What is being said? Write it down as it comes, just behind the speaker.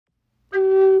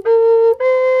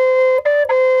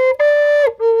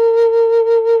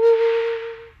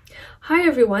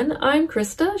everyone, I'm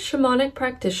Christa, shamanic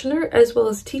practitioner as well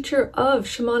as teacher of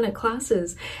shamanic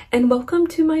classes, and welcome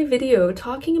to my video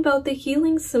talking about the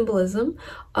healing symbolism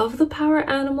of the power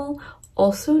animal,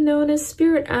 also known as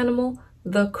spirit animal,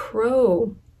 the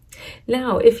crow.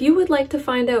 Now, if you would like to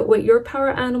find out what your power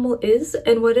animal is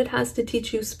and what it has to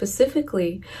teach you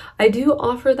specifically, I do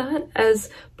offer that as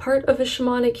part of a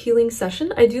shamanic healing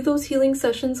session. I do those healing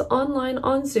sessions online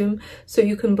on Zoom, so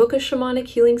you can book a shamanic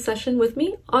healing session with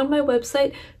me on my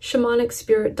website,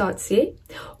 shamanicspirit.ca.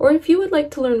 Or if you would like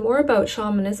to learn more about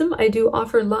shamanism, I do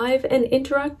offer live and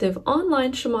interactive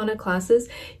online shamanic classes.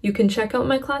 You can check out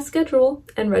my class schedule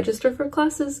and register for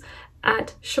classes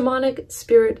at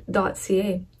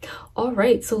shamanicspirit.ca. All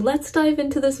right, so let's dive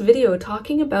into this video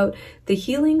talking about the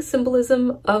healing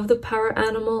symbolism of the power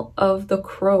animal of the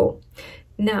crow.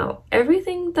 Now,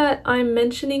 everything that I'm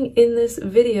mentioning in this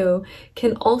video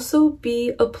can also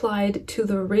be applied to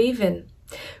the raven.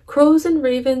 Crows and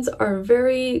ravens are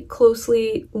very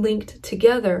closely linked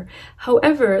together.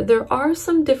 However, there are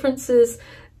some differences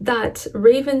that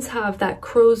ravens have that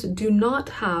crows do not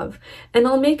have, and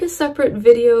I'll make a separate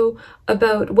video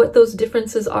about what those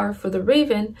differences are for the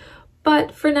raven,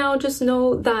 but for now just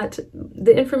know that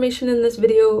the information in this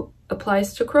video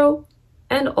applies to crow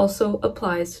and also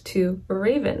applies to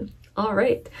raven. All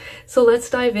right, so let's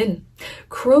dive in.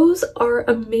 Crows are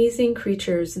amazing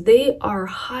creatures. They are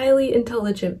highly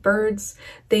intelligent birds.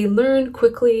 They learn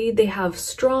quickly. They have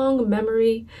strong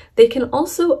memory. They can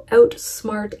also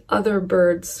outsmart other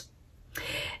birds.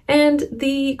 And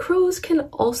the crows can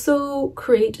also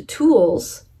create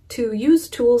tools to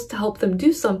help them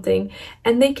do something,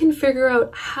 and they can figure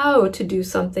out how to do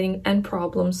something and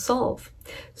problem solve.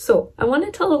 So I want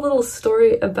to tell a little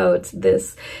story about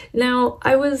this. Now,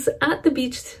 I was at the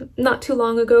beach not too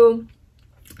long ago,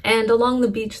 and along the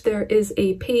beach there is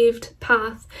a paved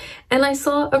path, and I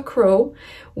saw a crow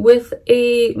with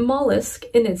a mollusk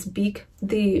in its beak.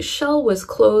 The shell was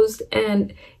closed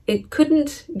and it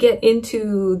couldn't get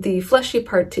into the fleshy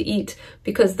part to eat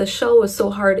because the shell was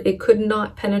so hard it could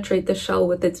not penetrate the shell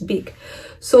with its beak.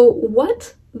 So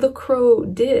what the crow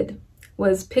did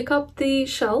was pick up the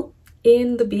shell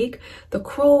in the beak. The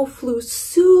crow flew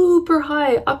super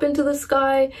high up into the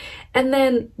sky and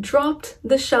then dropped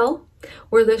the shell,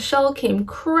 where the shell came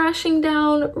crashing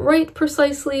down right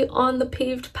precisely on the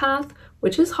paved path,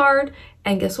 which is hard.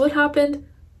 And guess what happened?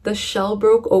 The shell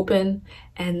broke open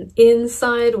and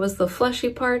inside was the fleshy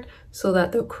part so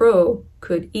that the crow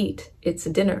could eat its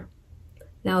dinner.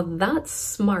 Now that's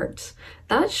smart.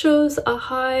 That shows a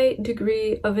high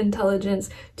degree of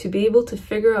intelligence to be able to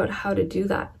figure out how to do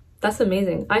that. That's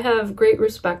amazing. I have great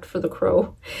respect for the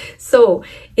crow. So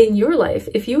in your life,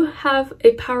 if you have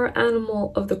a power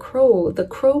animal of the crow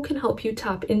can help you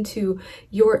tap into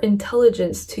your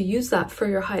intelligence to use that for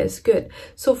your highest good.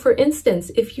 So for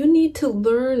instance, if you need to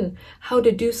learn how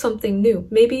to do something new,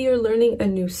 maybe you're learning a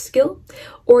new skill,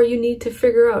 or you need to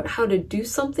figure out how to do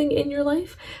something in your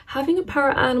life, having a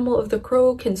power animal of the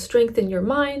crow can strengthen your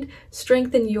mind,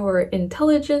 strengthen your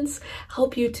intelligence,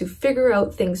 help you to figure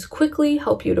out things quickly,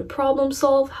 help you to problem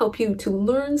solve, help you to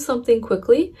learn something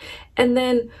quickly. And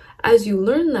then as you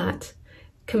learn that,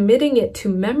 committing it to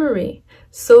memory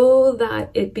so that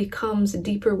it becomes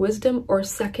deeper wisdom or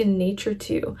second nature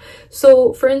to you.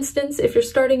 So for instance, if you're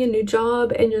starting a new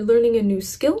job and you're learning a new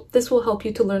skill, this will help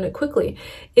you to learn it quickly.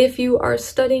 If you are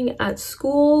studying at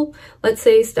school, let's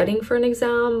say studying for an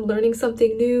exam, learning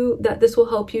something new, this will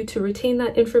help you to retain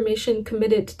that information,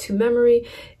 commit it to memory,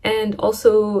 and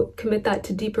also commit that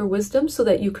to deeper wisdom so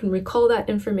that you can recall that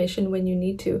information when you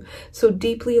need to. So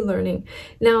deeply learning.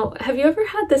 Now, have you ever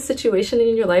had this situation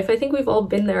in your life? I think we've all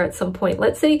been there at some point.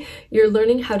 Let's say you're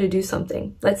learning how to do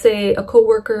something. Let's say a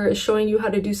coworker is showing you how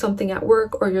to do something at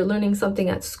work, or you're learning something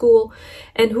at school,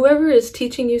 and whoever is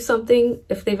teaching you something,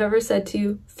 if they've ever said to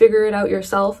you, figure it out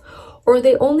yourself, or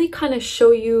they only kind of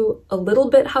show you a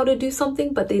little bit how to do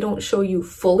something, but they don't show you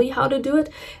fully how to do it,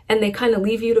 and they kind of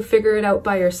leave you to figure it out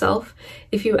by yourself.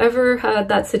 If you ever had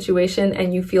that situation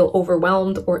and you feel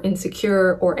overwhelmed or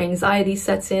insecure, or anxiety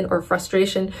sets in, or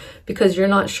frustration because you're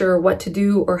not sure what to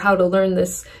do or how to learn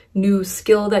this new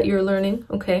skill that you're learning,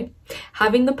 okay?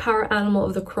 Having the power animal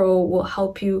of the crow will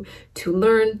help you to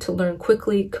learn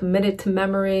quickly, commit it to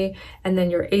memory, and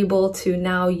then you're able to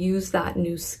now use that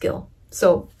new skill.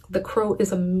 So the crow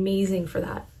is amazing for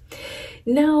that.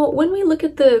 Now, when we look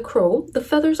at the crow, the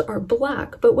feathers are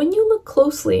black, but when you look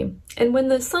closely and when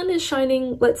the sun is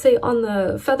shining, let's say on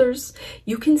the feathers,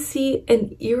 you can see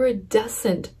an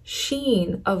iridescent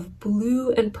sheen of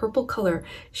blue and purple color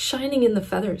shining in the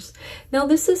feathers. Now,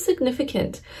 this is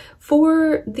significant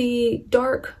for the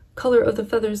dark color of the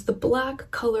feathers, the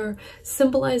black color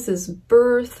symbolizes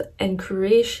birth and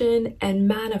creation and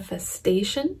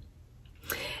manifestation.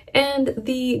 And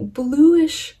the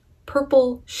bluish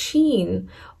purple sheen,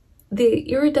 the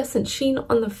iridescent sheen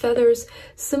on the feathers,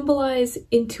 symbolize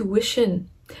intuition,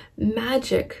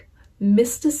 magic,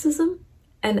 mysticism,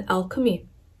 and alchemy.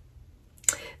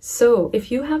 So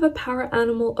if you have a power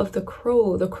animal of the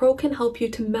crow can help you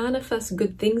to manifest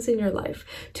good things in your life,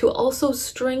 to also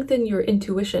strengthen your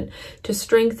intuition, to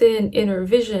strengthen inner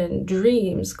vision,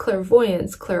 dreams,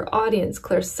 clairvoyance, clairaudience,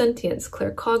 clairsentience,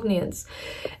 claircognizance,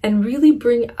 and really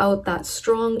bring out that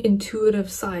strong intuitive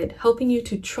side, helping you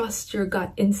to trust your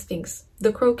gut instincts.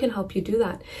 The crow can help you do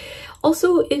that.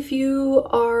 Also, if you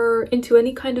are into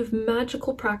any kind of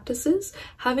magical practices,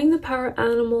 having the power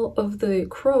animal of the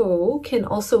crow can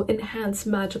also enhance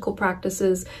magical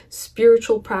practices,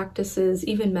 spiritual practices,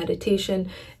 even meditation,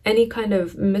 any kind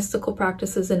of mystical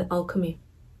practices and alchemy.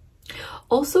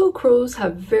 Also, crows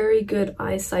have very good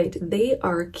eyesight. They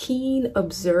are keen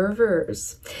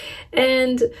observers,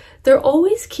 and they're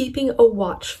always keeping a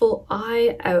watchful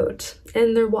eye out,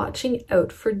 and they're watching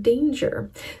out for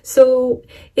danger. So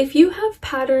if you have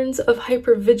patterns of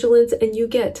hypervigilance and you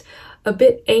get a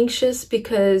bit anxious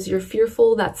because you're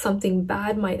fearful that something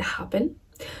bad might happen,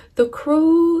 the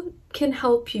crow can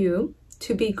help you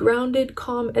to be grounded,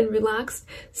 calm, and relaxed,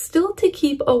 still to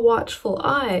keep a watchful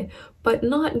eye, but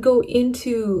not go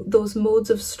into those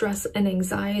modes of stress and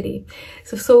anxiety.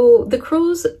 So the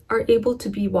crows are able to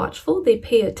be watchful, they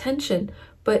pay attention,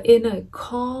 but in a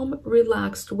calm,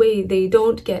 relaxed way. They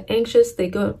don't get anxious,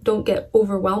 they don't get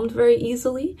overwhelmed very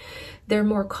easily. They're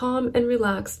more calm and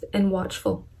relaxed and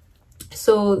watchful.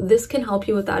 So this can help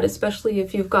you with that, especially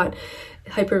if you've got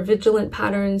hypervigilant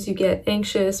patterns, you get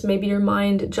anxious, maybe your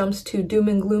mind jumps to doom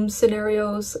and gloom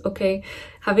scenarios, okay?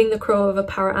 Having the crow of a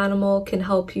power animal can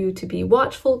help you to be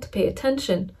watchful, to pay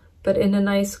attention, but in a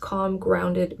nice, calm,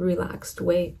 grounded, relaxed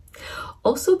way.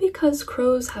 Also, because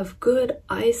crows have good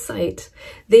eyesight,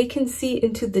 they can see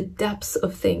into the depths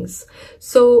of things.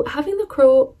 So having the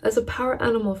crow as a power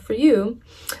animal for you,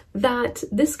 that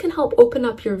this can help open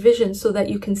up your vision so that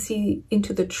you can see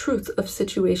into the truth of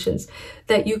situations,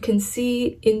 that you can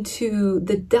see into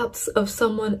the depths of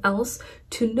someone else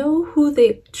to know who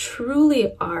they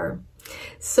truly are.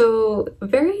 So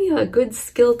very good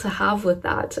skill to have with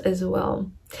that as well.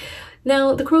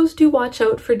 Now, the crows do watch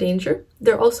out for danger.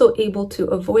 They're also able to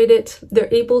avoid it.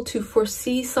 They're able to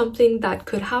foresee something that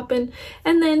could happen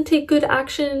and then take good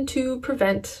action to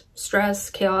prevent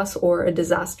stress, chaos, or a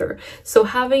disaster. So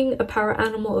having a power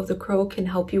animal of the crow can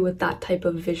help you with that type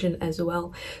of vision as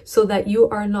well, so that you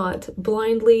are not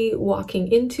blindly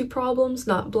walking into problems,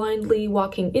 not blindly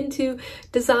walking into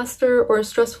disaster or a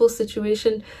stressful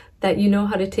situation, that you know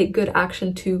how to take good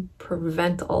action to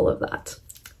prevent all of that.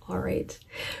 All right.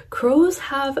 Crows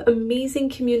have amazing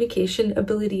communication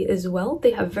ability as well.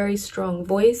 They have very strong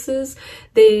voices.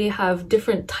 They have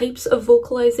different types of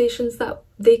vocalizations that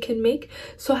they can make.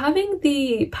 So having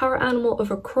the power animal of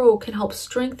a crow can help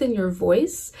strengthen your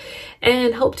voice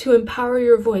and help to empower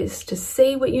your voice to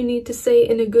say what you need to say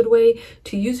in a good way,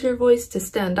 to use your voice to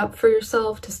stand up for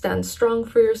yourself, to stand strong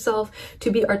for yourself,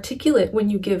 to be articulate when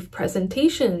you give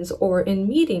presentations or in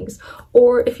meetings,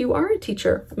 or if you are a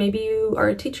teacher, maybe you are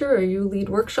a teacher or you lead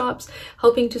workshops,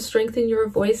 helping to strengthen your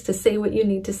voice to say what you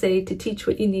need to say, to teach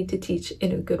what you need to teach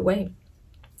in a good way.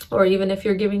 Or even if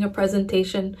you're giving a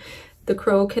presentation, the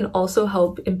crow can also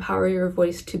help empower your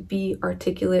voice to be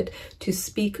articulate, to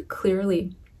speak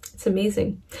clearly. It's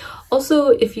amazing. Also,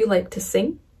 if you like to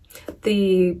sing,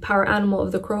 the power animal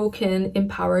of the crow can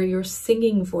empower your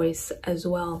singing voice as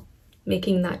well,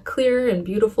 making that clear and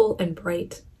beautiful and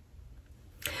bright.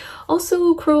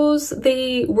 Also, crows,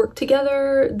 they work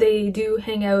together, they do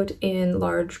hang out in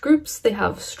large groups, they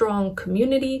have strong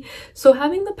community. So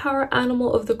having the power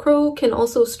animal of the crow can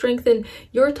also strengthen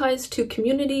your ties to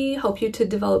community, help you to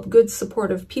develop good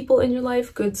supportive people in your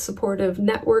life, good supportive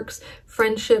networks,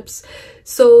 friendships,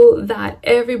 so that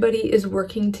everybody is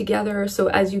working together. So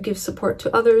as you give support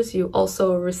to others, you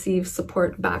also receive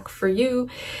support back for you.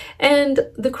 And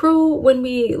the crow, when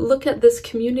we look at this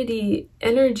community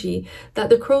energy, that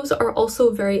the crows are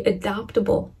also very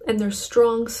adaptable and they're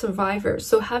strong survivors.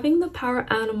 So having the power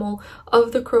animal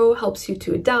of the crow helps you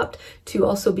to adapt, to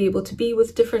also be able to be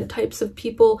with different types of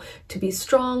people, to be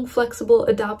strong, flexible,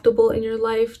 adaptable in your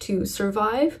life, to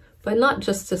survive, but not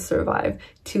just to survive,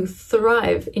 to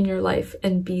thrive in your life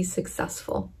and be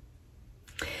successful.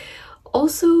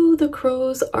 Also, the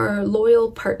crows are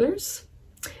loyal partners.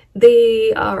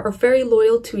 They are very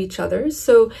loyal to each other.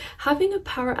 So having a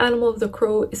power animal of the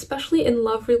crow, especially in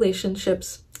love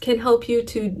relationships, can help you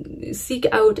to seek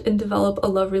out and develop a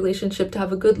love relationship, to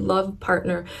have a good love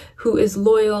partner who is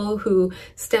loyal, who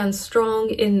stands strong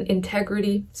in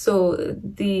integrity. So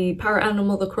the power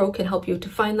animal, the crow, can help you to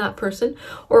find that person,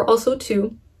 or also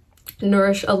to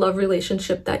nourish a love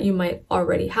relationship that you might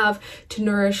already have, to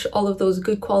nourish all of those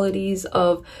good qualities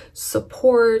of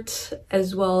support,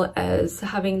 as well as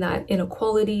having that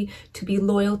inequality, to be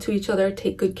loyal to each other,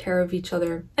 take good care of each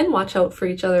other, and watch out for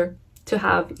each other, to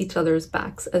have each other's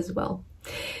backs as well.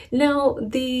 Now,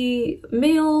 the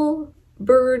male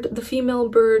bird, the female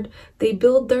bird, they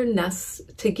build their nests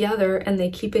together and they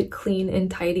keep it clean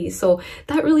and tidy. So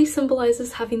that really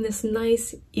symbolizes having this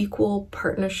nice equal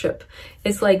partnership.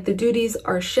 It's like the duties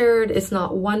are shared. It's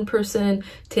not one person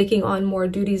taking on more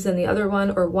duties than the other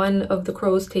one, or one of the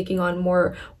crows taking on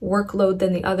more workload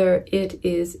than the other. It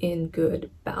is in good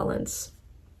balance.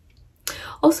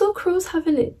 Also, crows have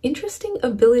an interesting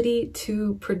ability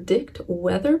to predict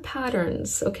weather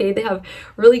patterns. Okay, they have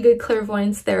really good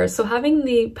clairvoyance there. So having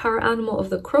the power animal of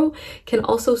the crow can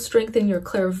also strengthen your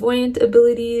clairvoyant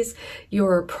abilities,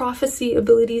 your prophecy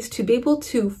abilities, to be able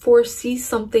to foresee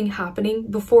something happening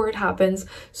before it happens,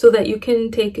 so that you can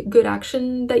take good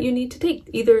action that you need to take,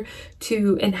 either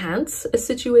to enhance a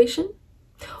situation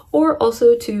or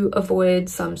also to avoid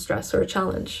some stress or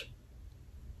challenge.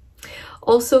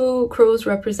 Also, crows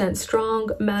represent strong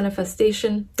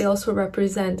manifestation. They also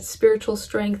represent spiritual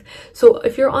strength. So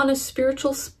if you're on a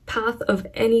spiritual path of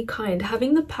any kind,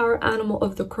 having the power animal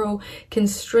of the crow can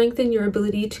strengthen your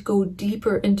ability to go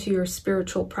deeper into your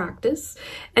spiritual practice.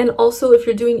 And also, if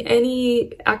you're doing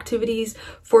any activities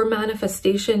for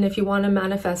manifestation, if you want to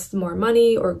manifest more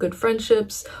money or good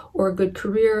friendships or a good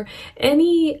career,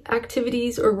 any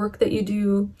activities or work that you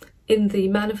do in the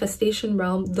manifestation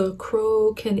realm, the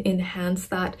crow can enhance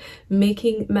that,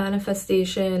 making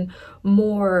manifestation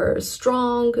more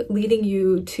strong, leading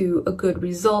you to a good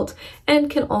result, and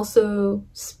can also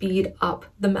speed up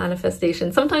the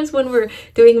manifestation. Sometimes when we're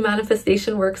doing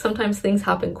manifestation work, sometimes things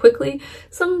happen quickly.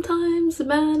 Sometimes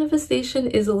manifestation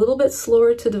is a little bit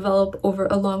slower to develop over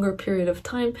a longer period of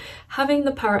time. Having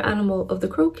the power animal of the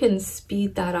crow can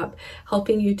speed that up,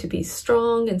 helping you to be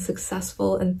strong and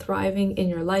successful and thriving in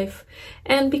your life.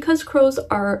 And because crows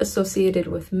are associated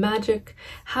with magic,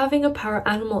 having a power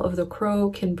animal of the crow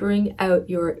can bring out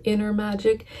your inner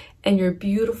magic and your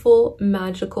beautiful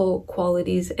magical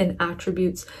qualities and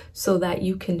attributes, so that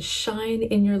you can shine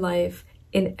in your life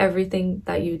in everything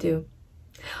that you do.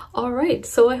 All right,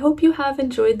 so I hope you have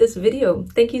enjoyed this video.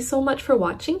 Thank you so much for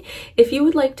watching. If you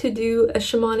would like to do a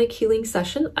shamanic healing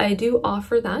session, I do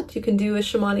offer that. You can do a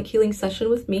shamanic healing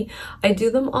session with me. I do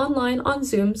them online on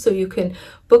Zoom, so you can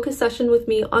book a session with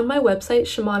me on my website,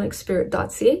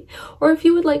 shamanicspirit.ca. Or if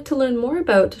you would like to learn more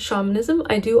about shamanism,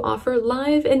 I do offer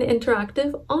live and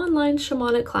interactive online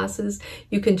shamanic classes.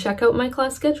 You can check out my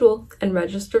class schedule and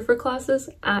register for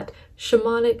classes at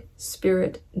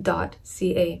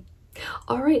shamanicspirit.ca.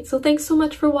 All right, so thanks so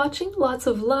much for watching. Lots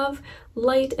of love,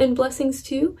 light, and blessings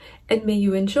to you, and may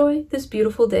you enjoy this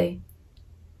beautiful day.